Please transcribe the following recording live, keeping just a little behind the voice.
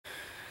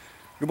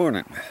Good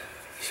morning.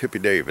 It's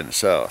Hippie Dave in the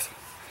South.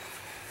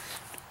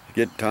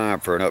 Getting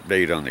time for an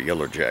update on the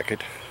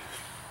YellowJacket.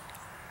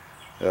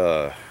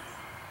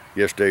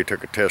 Yesterday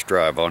took a test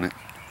drive on it.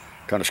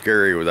 Kind of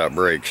scary without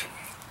brakes.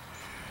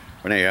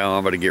 But anyhow,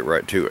 I'm going to get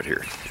right to it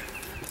here.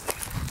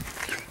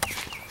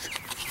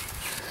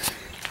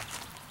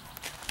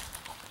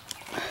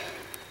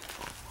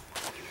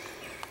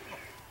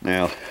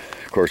 Now,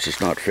 of course,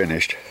 it's not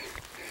finished.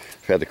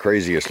 I've had the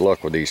craziest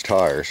luck with these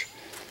tires.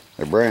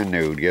 They're brand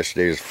new.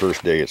 Yesterday is the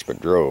first day it's been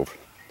drove.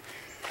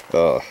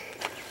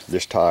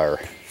 This tire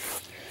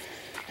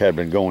had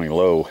been going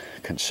low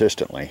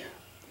consistently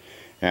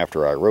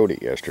after I rode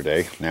it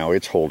yesterday. Now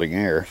it's holding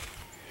air,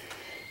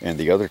 and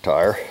the other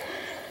tire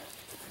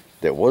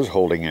that was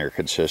holding air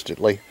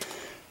consistently,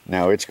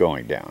 now it's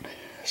going down.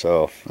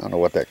 So I don't know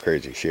what that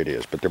crazy shit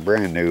is, but they're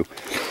brand new.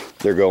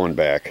 They're going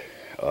back.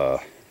 You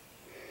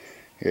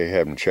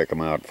have them check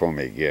them out for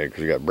me again,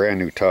 because we got brand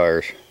new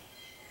tires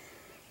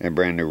and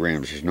brand new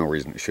rims. There's no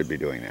reason it should be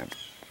doing that.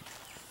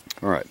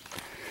 All right.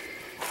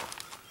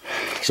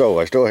 So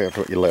I still have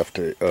to left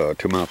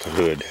to mount the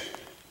hood,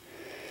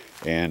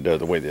 and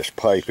the way this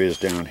pipe is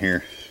down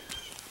here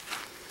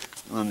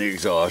on the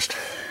exhaust.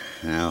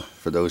 Now,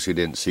 for those who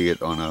didn't see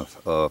it on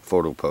a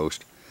photo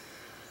post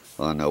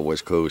on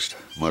West Coast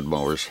mud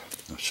mowers,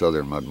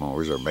 southern mud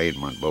mowers, or made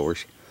mud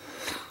mowers,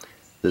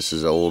 this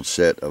is an old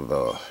set of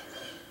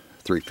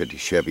 350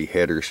 Chevy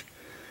headers.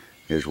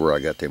 Here's where I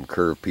got them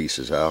curved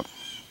pieces out.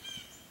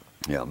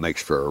 Yeah, it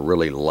makes for a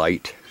really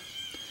light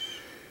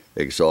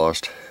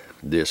exhaust.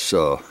 This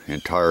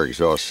entire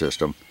exhaust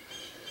system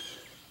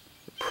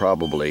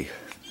probably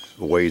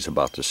weighs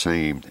about the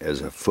same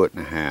as 1.5 foot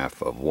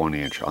of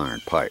 1-inch iron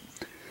pipe,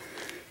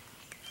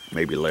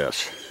 maybe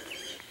less,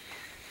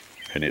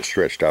 and it's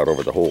stretched out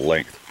over the whole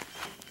length.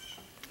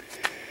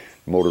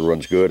 The motor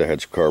runs good. I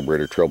had some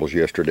carburetor troubles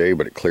yesterday,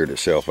 but it cleared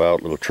itself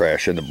out. A little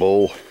trash in the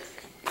bowl.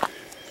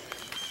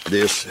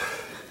 This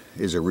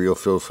is a real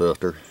fuel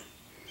filter.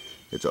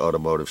 It's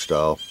automotive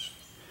style.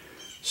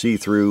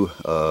 See-through,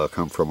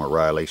 come from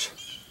O'Reilly's.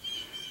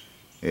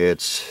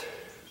 It's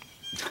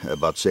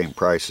about the same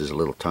price as a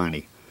little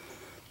tiny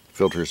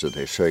filters that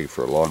they sell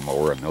for a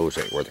lawnmower, and those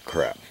ain't worth a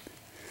crap.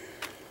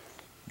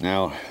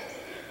 Now,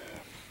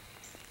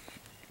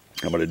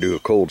 I'm going to do a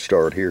cold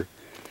start here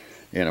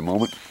in a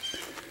moment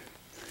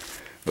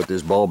with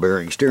this ball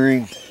bearing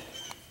steering,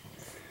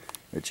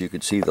 that you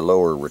can see the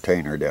lower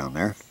retainer down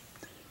there.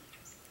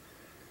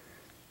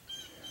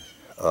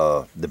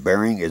 The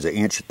bearing is 1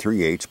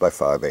 3/8 by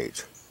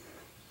 5/8,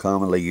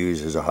 commonly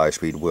used as a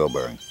high-speed wheel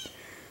bearing.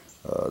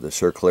 The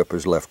circlip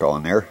is left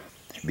on there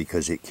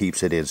because it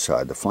keeps it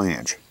inside the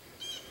flange.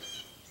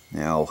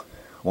 Now,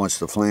 once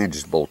the flange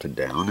is bolted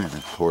down, and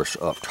of course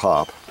up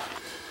top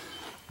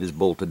is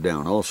bolted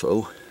down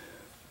also,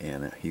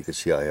 and you can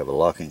see I have a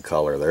locking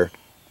collar there.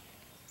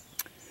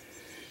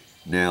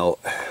 Now,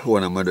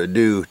 what I'm going to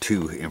do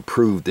to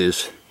improve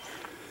this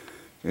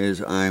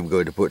is I'm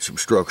going to put some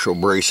structural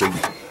bracing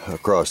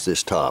across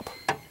this top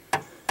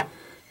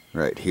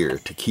right here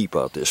to keep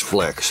out this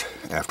flex.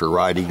 After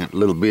riding it a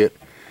little bit,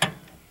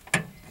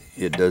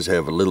 it does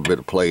have a little bit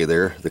of play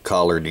there. The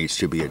collar needs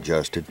to be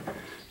adjusted,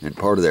 and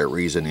part of that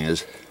reason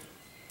is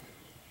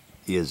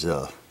this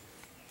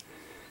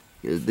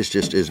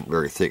just isn't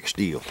very thick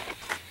steel.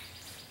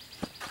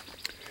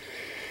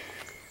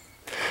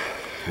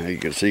 You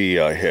can see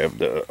I have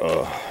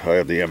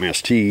the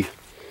MST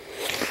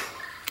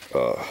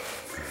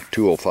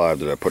 205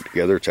 that I put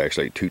together. It's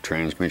actually 2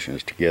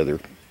 transmissions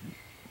together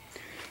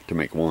to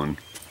make one.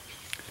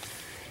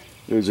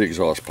 There's the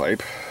exhaust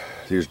pipe.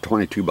 There's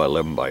 22 by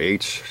 11 by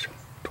 8s,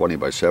 20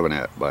 by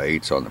 7 by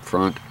 8s on the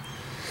front.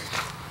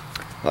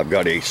 I've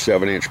got a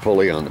 7-inch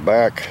pulley on the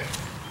back,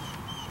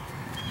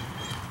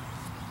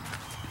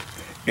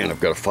 and I've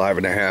got a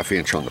 5.5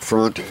 inch on the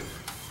front.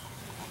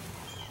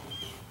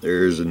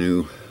 There's a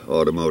new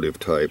automotive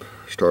type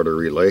starter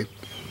relay.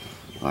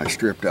 I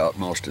stripped out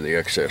most of the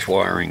excess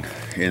wiring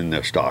in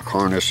the stock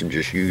harness and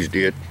just used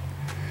it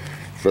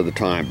for the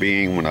time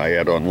being when I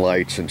add on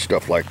lights and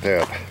stuff like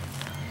that.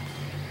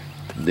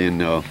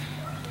 Then I'll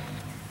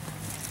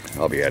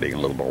be adding a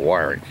little more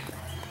wiring.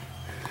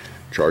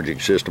 Charging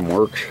system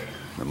works.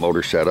 The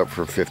motor sat up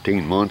for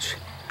 15 months,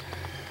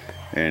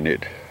 and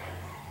it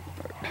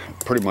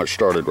pretty much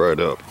started right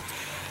up.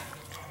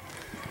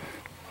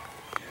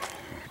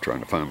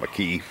 Trying to find my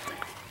key.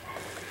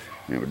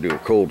 I'm going to do a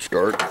cold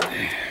start,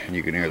 and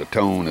you can hear the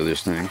tone of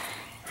this thing.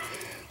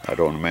 I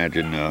don't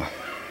imagine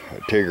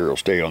Tigger will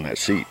stay on that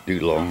seat too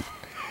long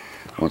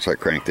once I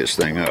crank this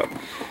thing up.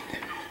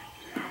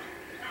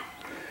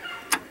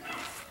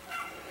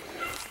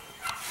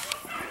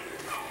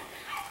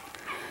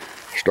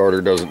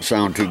 Starter doesn't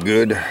sound too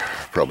good.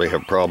 Probably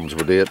have problems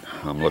with it.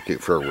 I'm looking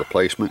for a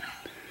replacement,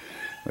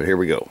 but here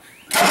we go.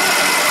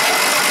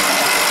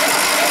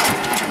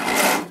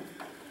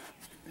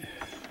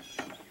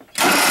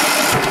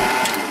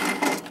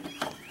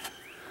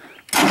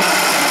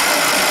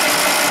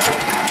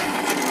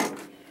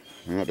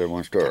 That didn't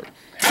want to start.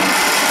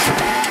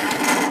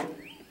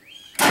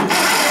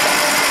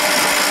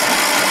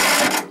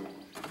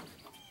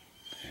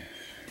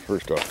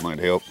 first off might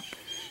help.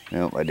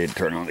 Nope, I did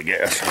turn on the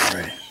gas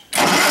already.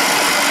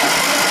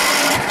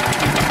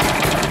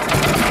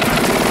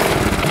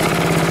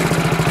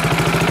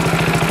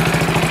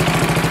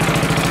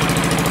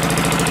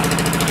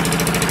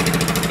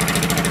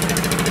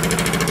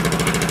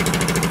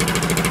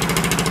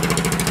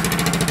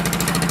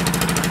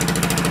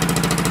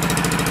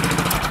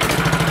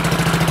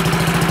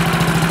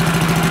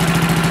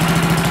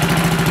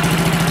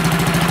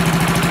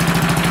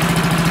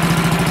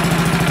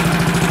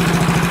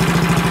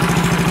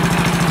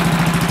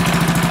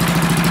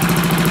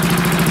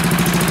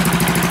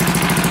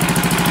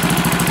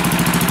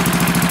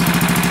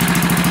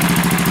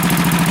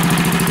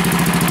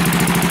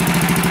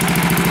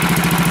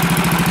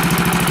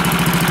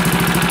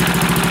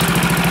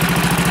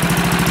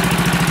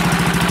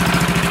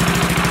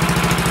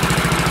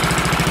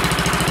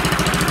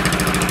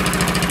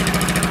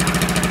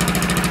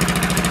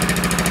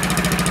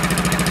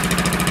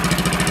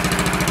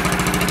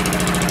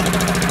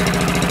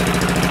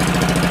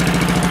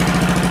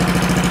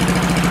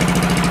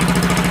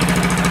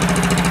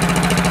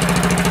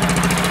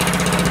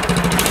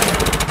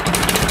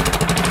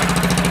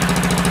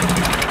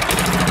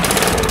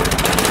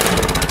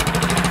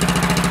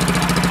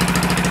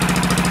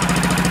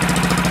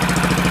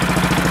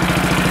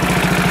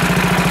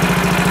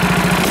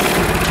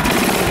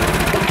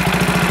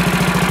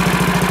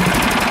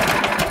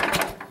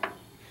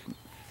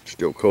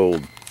 Still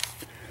cold.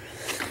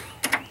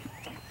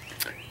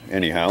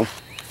 Anyhow,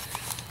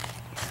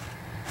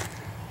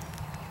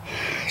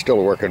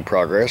 still a work in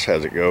progress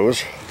as it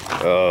goes.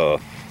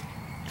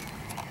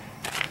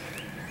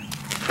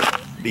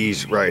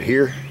 These right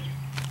here,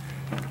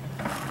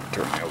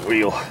 turn that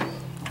wheel.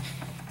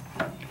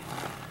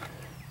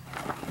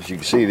 As you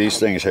can see, these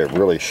things have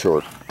really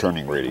short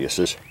turning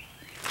radiuses.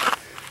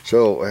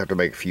 So I have to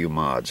make a few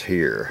mods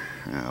here.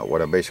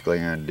 What I'm basically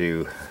going to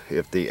do,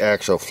 if the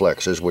axle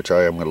flexes, which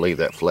I am going to leave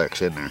that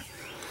flex in there,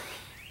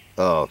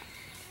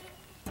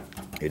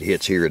 it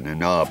hits here and the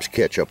knobs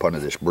catch up under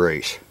this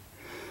brace.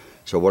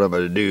 So what I'm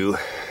going to do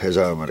is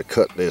I'm going to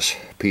cut this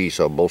piece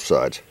on both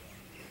sides,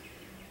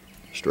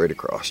 straight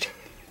across,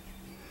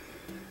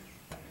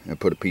 and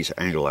put a piece of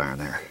angle iron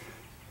there.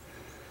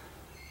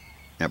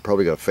 And I'm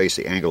probably going to face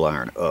the angle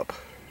iron up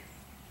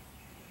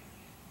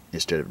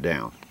instead of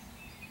down.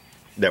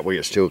 That way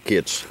it still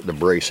gets the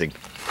bracing.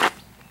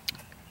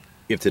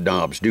 If the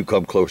knobs do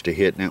come close to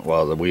hitting it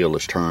while the wheel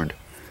is turned,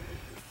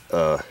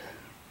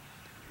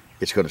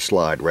 it's going to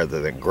slide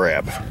rather than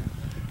grab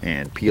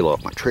and peel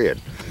off my tread,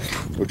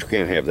 which we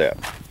can't have that.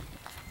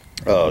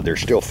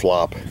 There's still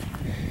flop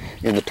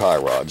in the tie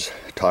rods.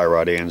 Tie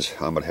rod ends,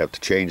 I'm going to have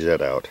to change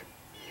that out.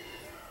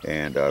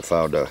 And I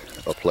found a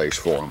place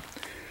for them.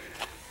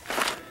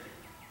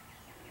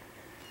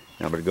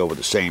 I'm going to go with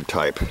the same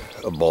type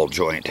of ball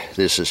joint.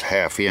 This is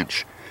 1/2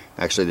 inch.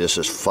 Actually, this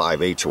is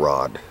 5/8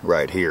 rod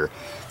right here.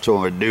 So what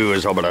I'm going to do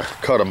is I'm going to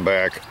cut them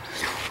back,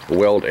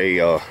 weld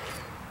a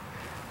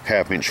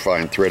 1/2 inch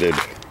fine threaded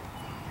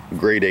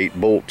grade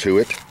 8 bolt to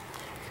it,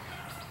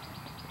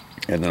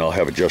 and then I'll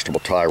have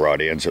adjustable tie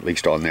rod ends, at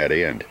least on that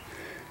end,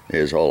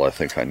 is all I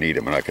think I need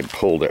them, and I can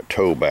pull that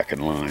toe back in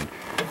line.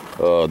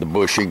 The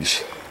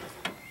bushings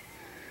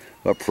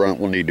up front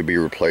will need to be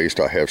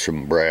replaced. I have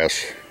some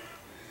brass,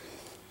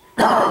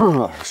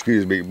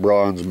 excuse me,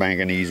 bronze,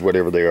 manganese,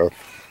 whatever they are,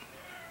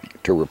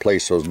 to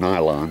replace those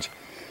nylons.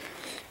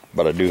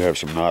 But I do have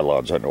some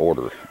nylons on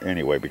order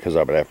anyway, because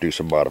I'm going to have to do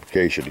some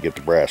modification to get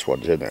the brass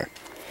ones in there.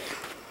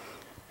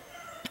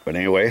 But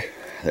anyway,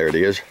 there it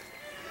is.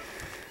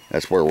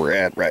 That's where we're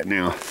at right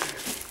now.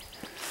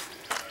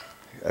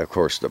 Of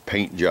course, the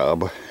paint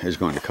job is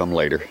going to come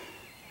later.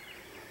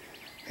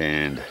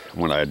 And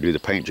when I do the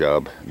paint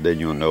job, then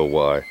you'll know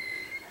why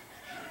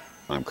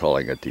I'm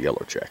calling it the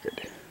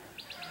YellowJacket.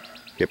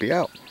 Hippie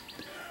out.